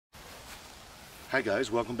Hi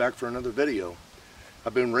guys, welcome back for another video.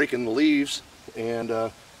 I've been raking the leaves and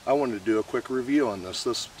I wanted to do a quick review on this.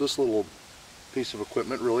 This little piece of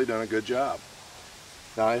equipment really done a good job.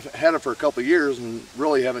 Now I've had it for a couple of years and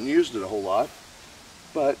really haven't used it a whole lot,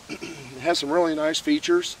 but it has some really nice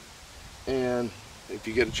features, and if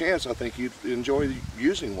you get a chance I think you'd enjoy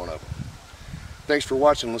using one of them. Thanks for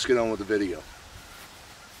watching. Let's get on with the video.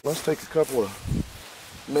 Let's take a couple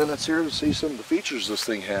of minutes here to see some of the features this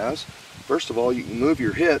thing has. First of all, you can move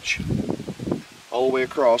your hitch all the way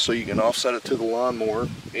across so you can offset it to the lawnmower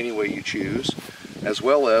any way you choose, as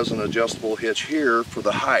well as an adjustable hitch here for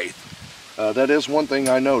the height. That is one thing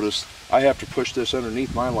I noticed. I have to push this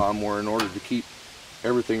underneath my lawnmower in order to keep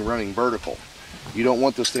everything running vertical. You don't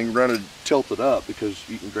want this thing running tilted up because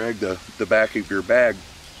you can drag the back of your bag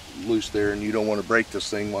loose there, and you don't want to break this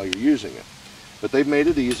thing while you're using it. But they've made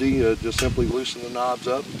it easy. Just simply loosen the knobs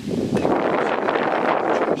up,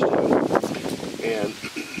 and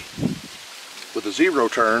with a zero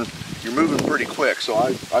turn you're moving pretty quick, so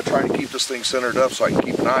I try to keep this thing centered up so I can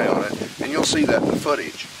keep an eye on it, and you'll see that in the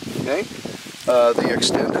footage. Okay, the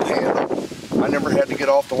extended handle, I never had to get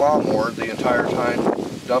off the lawnmower the entire time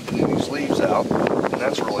dumping these leaves out, and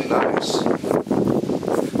that's really nice.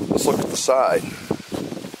 Let's look at the side.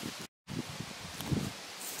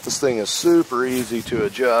 This thing is super easy to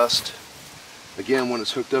adjust. Again, when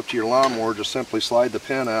it's hooked up to your lawnmower, just simply slide the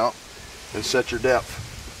pin out and set your depth.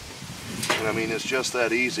 And I mean, it's just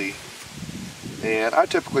that easy. And I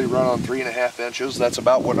typically run on 3.5 inches. That's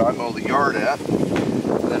about what I mow the yard at.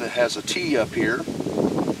 And then it has a T up here,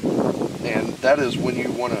 and that is when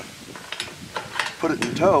you want to put it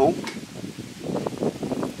in tow,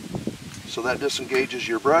 so that disengages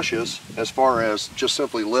your brushes, as far as just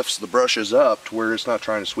simply lifts the brushes up to where it's not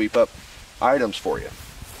trying to sweep up items for you.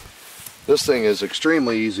 This thing is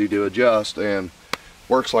extremely easy to adjust and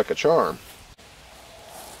works like a charm.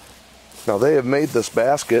 Now they have made this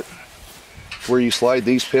basket where you slide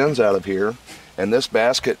these pins out of here, and this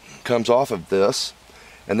basket comes off of this,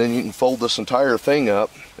 and then you can fold this entire thing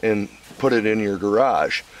up and put it in your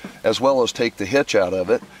garage, as well as take the hitch out of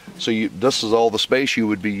it. So this is all the space you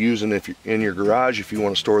would be using if you're in your garage if you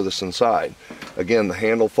want to store this inside. Again, the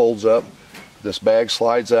handle folds up, this bag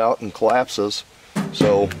slides out and collapses.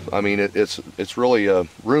 So I mean, it's really a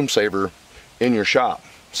room saver in your shop.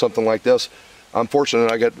 Something like this, I'm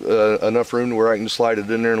fortunate I got enough room to where I can just slide it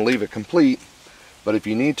in there and leave it complete. But if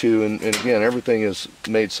you need to, and again, everything is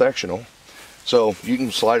made sectional, so you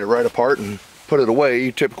can slide it right apart and put it away.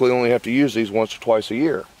 You typically only have to use these once or twice a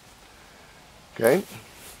year. Okay.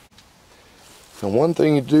 Now one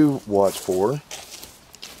thing you do watch for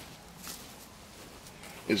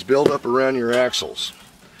is build up around your axles,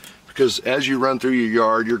 because as you run through your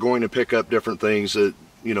yard you're going to pick up different things that,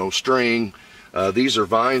 you know, string. These are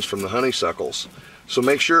vines from the honeysuckles, so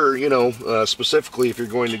make sure, you know, specifically if you're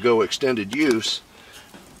going to go extended use,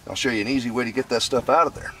 I'll show you an easy way to get that stuff out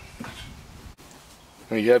of there.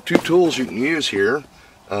 Now you have two tools you can use here,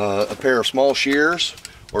 a pair of small shears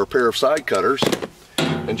or a pair of side cutters,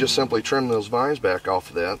 and just simply trim those vines back off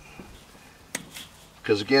of that,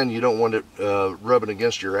 because again, you don't want it rubbing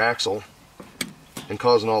against your axle and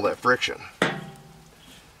causing all that friction.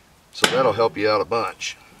 So that'll help you out a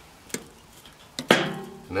bunch.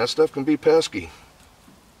 And that stuff can be pesky.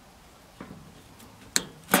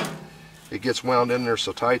 It gets wound in there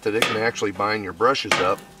so tight that it can actually bind your brushes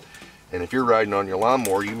up, and if you're riding on your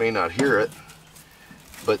lawnmower you may not hear it,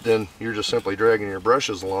 but then you're just simply dragging your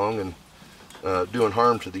brushes along and doing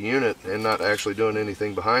harm to the unit and not actually doing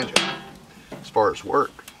anything behind you as far as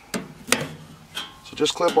work. So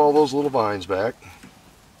just clip all those little vines back.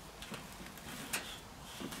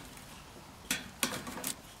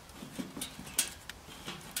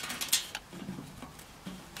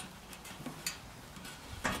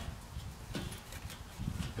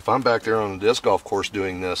 If I'm back there on the disc golf course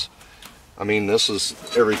doing this, I mean, this is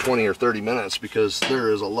every 20 or 30 minutes because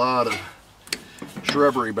there is a lot of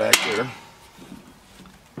shrubbery back there.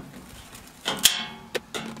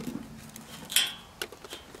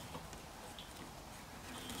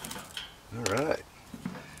 Alright.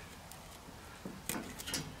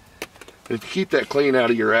 If you keep that clean out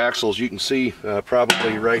of your axles, you can see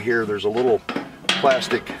probably right here there's a little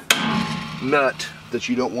plastic nut that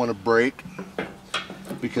you don't want to break,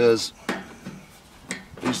 because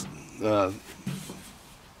these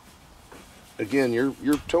again,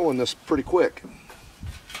 you're towing this pretty quick.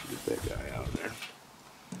 Get that guy out of there.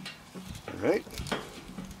 Alright.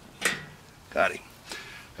 Got him.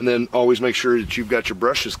 And then always make sure that you've got your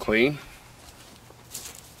brushes clean.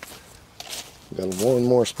 Got one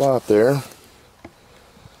more spot there.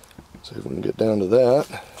 See if we can get down to that.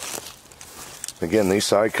 Again, these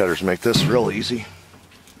side cutters make this real easy.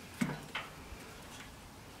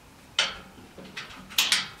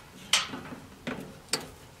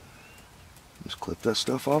 Just clip that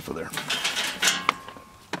stuff off of there.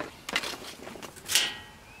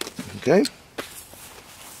 Okay,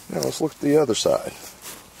 now let's look at the other side.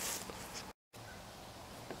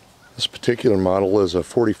 This particular model is a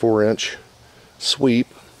 44-inch sweep,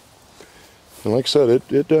 and like I said,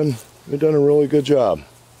 it done a really good job.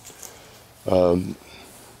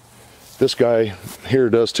 This guy here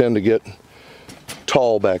does tend to get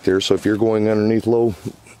tall back there, so if you're going underneath low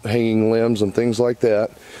hanging limbs and things like that,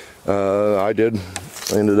 I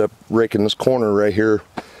ended up raking this corner right here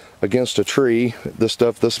against a tree.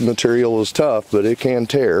 This material is tough, but it can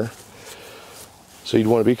tear, so you'd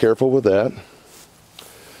want to be careful with that.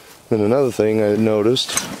 And another thing I noticed,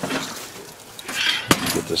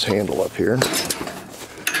 get this handle up here.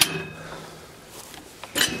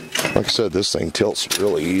 Like I said, this thing tilts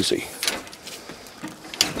really easy.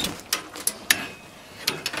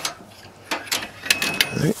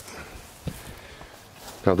 Right.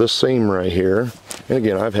 Now this seam right here, and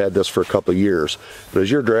again, I've had this for a couple of years, but as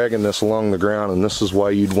you're dragging this along the ground, and this is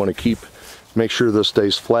why you'd want to make sure this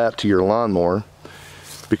stays flat to your lawnmower,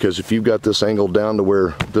 because if you've got this angled down to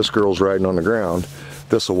where this girl's riding on the ground,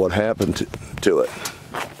 this is what happened to it.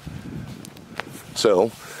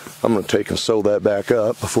 So I'm going to take and sew that back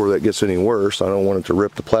up before that gets any worse. I don't want it to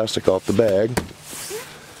rip the plastic off the bag.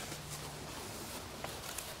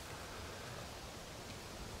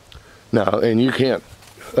 Now, and you can't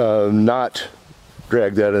not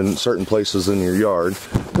drag that in certain places in your yard.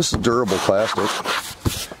 This is durable plastic,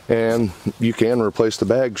 and you can replace the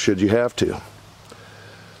bag should you have to.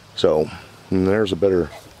 So, and there's a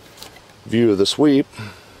better view of the sweep.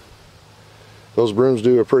 Those brooms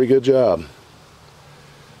do a pretty good job.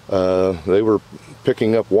 They were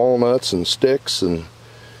picking up walnuts and sticks and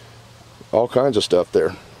all kinds of stuff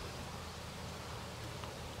there.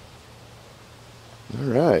 All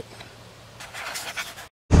right.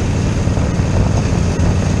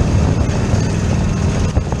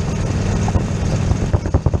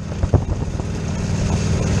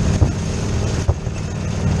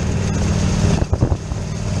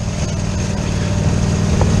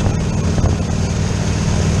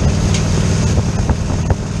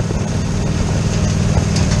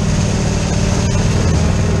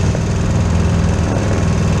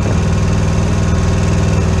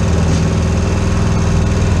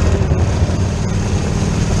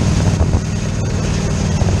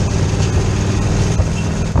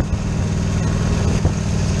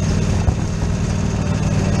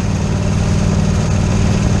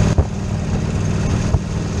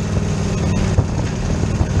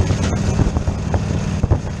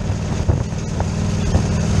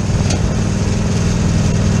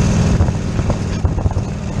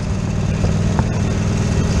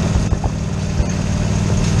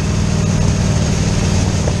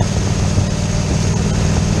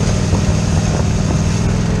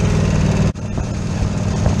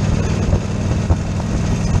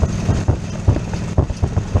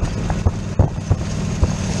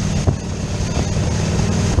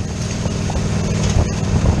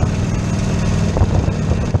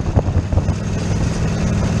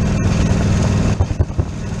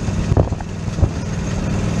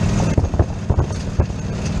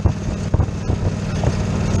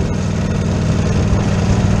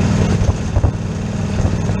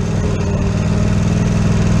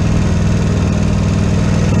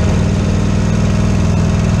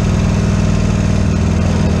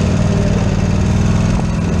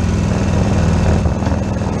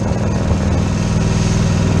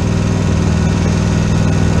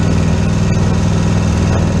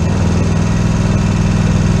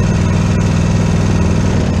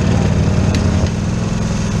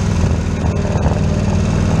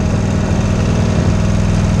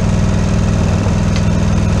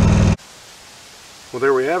 Well,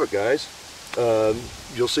 there we have it, guys.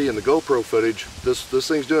 You'll see in the GoPro footage, this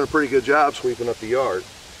thing's doing a pretty good job sweeping up the yard.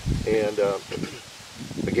 And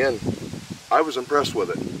again, I was impressed with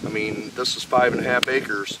it. I mean, this is 5.5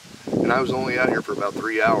 acres, and I was only out here for about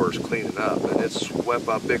 3 hours cleaning up, and it's swept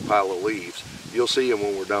up a big pile of leaves. You'll see them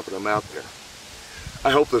when we're dumping them out there.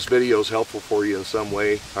 I hope this video is helpful for you in some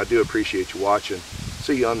way. I do appreciate you watching.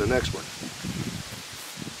 See you on the next one.